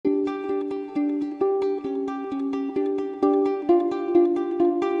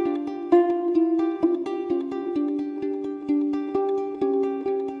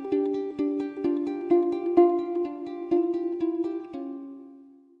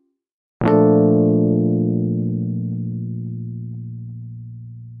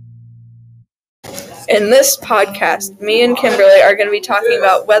In this podcast, me and Kimberly are going to be talking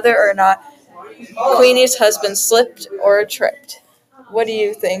about whether or not Queenie's husband slipped or tripped. What do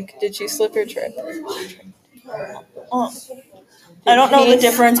you think? Did she slip or trip? I don't know the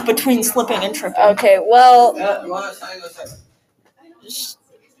difference between slipping and tripping. Okay, well,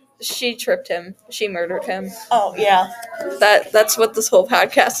 she tripped him. She murdered him. Oh, yeah. That's what this whole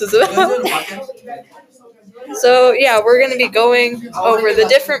podcast is about. So, yeah, we're going to be going over the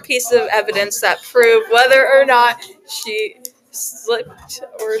different pieces of evidence that prove whether or not she slipped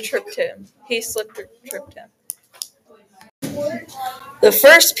or tripped him. He slipped or tripped him. The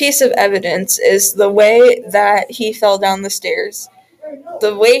first piece of evidence is the way that he fell down the stairs.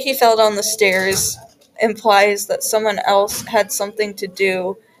 The way he fell down the stairs implies that someone else had something to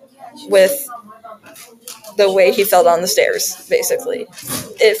do with the way he fell down the stairs, basically.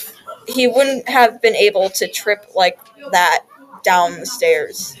 If he wouldn't have been able to trip like that down the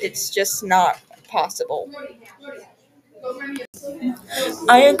stairs, it's just not possible.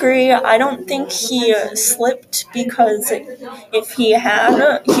 I agree. I don't think he slipped because if he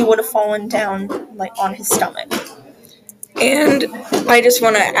had, he would have fallen down like on his stomach. And I just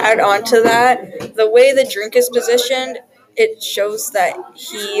want to add on to that, the way the drink is positioned, it shows that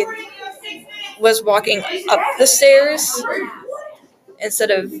he was walking up the stairs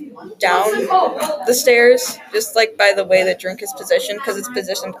instead of down the stairs, just like by the way the drink is positioned, because it's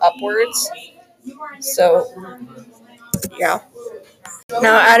positioned upwards. So, yeah.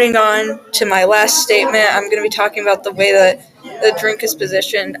 Now, adding on to my last statement, I'm going to be talking about the way that the drink is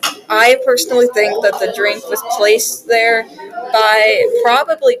positioned. I personally think that the drink was placed there by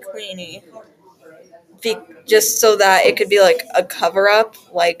probably Queenie, just so that it could be like a cover-up,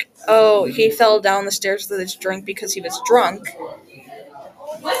 like, oh, he fell down the stairs with his drink because he was drunk.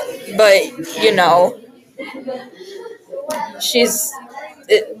 But, you know,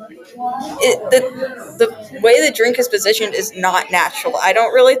 the way the drink is positioned is not natural. I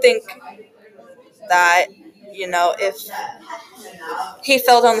don't really think that, if he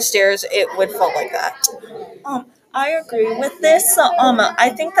fell down the stairs, it would fall like that. I agree with this. I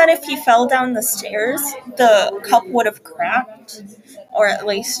think that if he fell down the stairs, the cup would have cracked, or at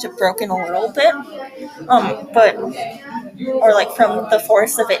least broken a little bit. Or like from the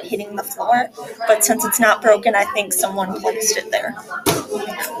force of it hitting the floor. But since it's not broken, I think someone placed it there.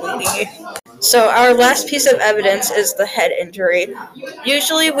 So our last piece of evidence is the head injury.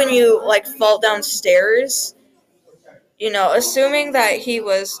 Usually when you fall downstairs, assuming that he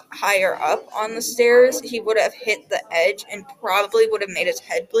was higher up on the stairs, he would have hit the edge and probably would have made his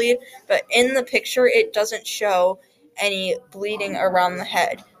head bleed. But in the picture, it doesn't show any bleeding around the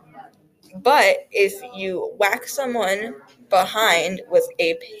head. But if you whack someone behind with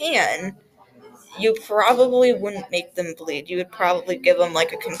a pan, you probably wouldn't make them bleed. You would probably give them a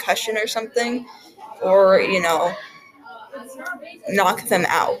concussion or something, or, knock them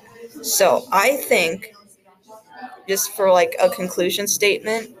out. So I think, just for a conclusion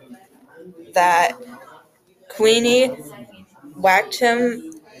statement, that Queenie whacked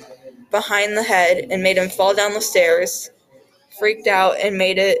him behind the head and made him fall down the stairs, freaked out, and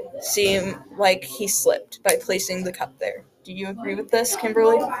made it seem like he slipped by placing the cup there. Do you agree with this,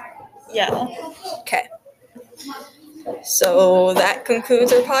 Kimberly? Yeah. Okay. So that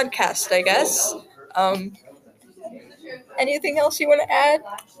concludes our podcast, I guess. Anything else you want to add?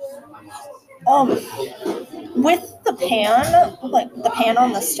 With the pan, the pan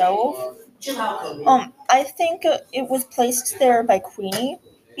on the stove, I think it was placed there by Queenie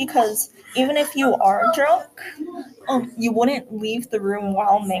because even if you are drunk, you wouldn't leave the room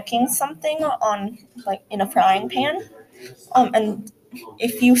while making something on in a frying pan. And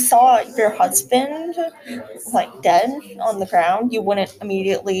if you saw your husband dead on the ground, you wouldn't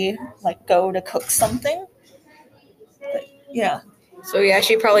immediately go to cook something. But, yeah. So yeah,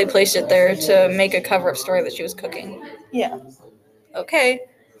 she probably placed it there to make a cover-up story that she was cooking. Yeah. Okay.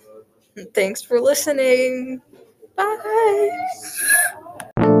 Thanks for listening. Bye.